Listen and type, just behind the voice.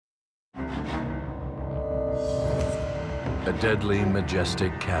A deadly,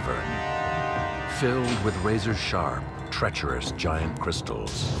 majestic cavern filled with razor-sharp, treacherous giant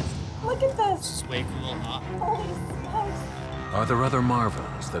crystals. Look at this! This is way cool, huh? Holy smokes! Are there other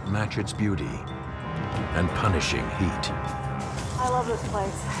marvels that match its beauty and punishing heat? I love this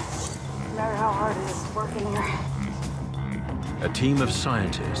place. No matter how hard it is working here. A team of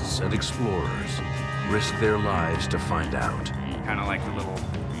scientists and explorers risk their lives to find out. Kind of like the little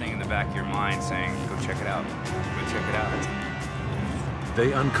thing in the back of your mind saying, go check it out, go check it out.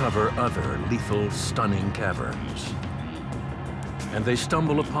 They uncover other lethal, stunning caverns. And they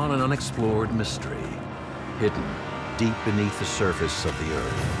stumble upon an unexplored mystery, hidden deep beneath the surface of the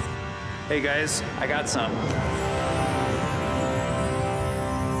Earth. Hey guys, I got some.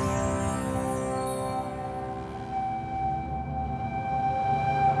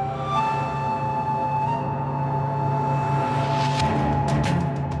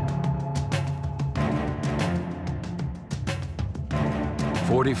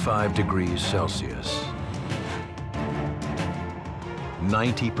 45 degrees Celsius,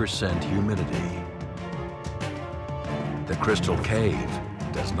 90% humidity. The crystal cave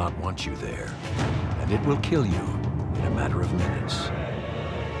does not want you there, and it will kill you in a matter of minutes.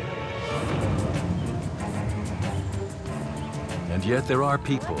 And yet there are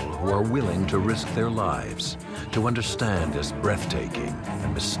people who are willing to risk their lives to understand this breathtaking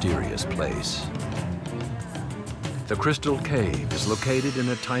and mysterious place. The Crystal Cave is located in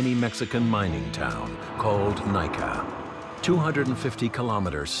a tiny Mexican mining town called Naica, 250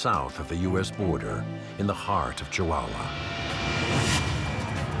 kilometers south of the U.S. border in the heart of Chihuahua.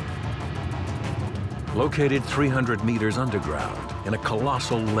 Located 300 meters underground in a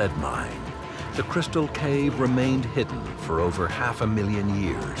colossal lead mine, the Crystal Cave remained hidden for over 500,000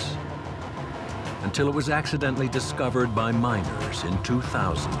 years, until it was accidentally discovered by miners in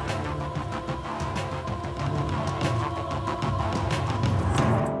 2000.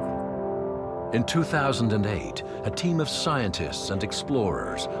 In 2008, a team of scientists and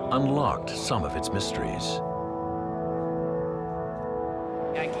explorers unlocked some of its mysteries.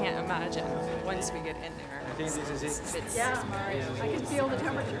 I can't imagine once we get in there. I think this is it. Yeah, I can feel the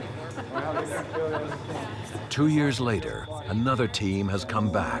temperature. 2 years later, another team has come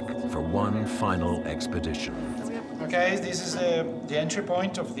back for one final expedition. Okay, this is the entry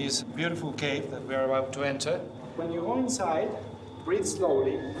point of this beautiful cave that we are about to enter. When you go inside, breathe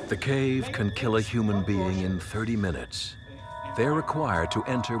slowly. The cave can kill a human being in 30 minutes. They're required to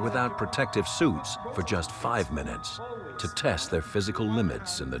enter without protective suits for just 5 minutes to test their physical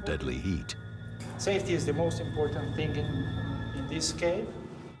limits in the deadly heat. Safety is the most important thing in this cave.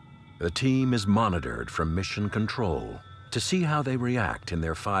 The team is monitored from mission control to see how they react in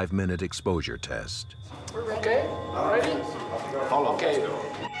their 5-minute exposure test. Okay, ready? Follow. Okay.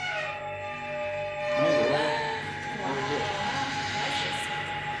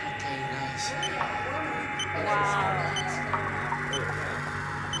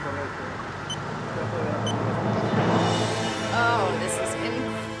 Oh, this is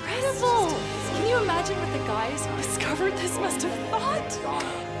incredible! Can you imagine what the guys who discovered this must have thought?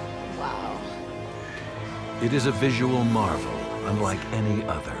 Wow. It is a visual marvel unlike any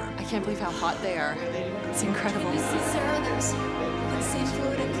other. I can't believe how hot they are. It's incredible. Sarah, there's let's see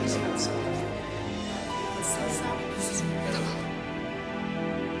fluid in these ones. Let's see some. This is incredible.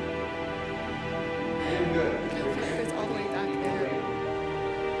 It's all the way back there.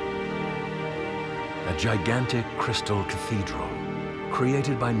 A gigantic crystal cathedral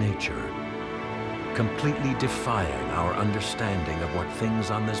created by nature, completely defying our understanding of what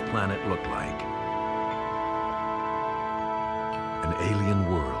things on this planet look like. An alien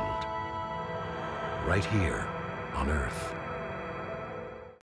world, right here on Earth.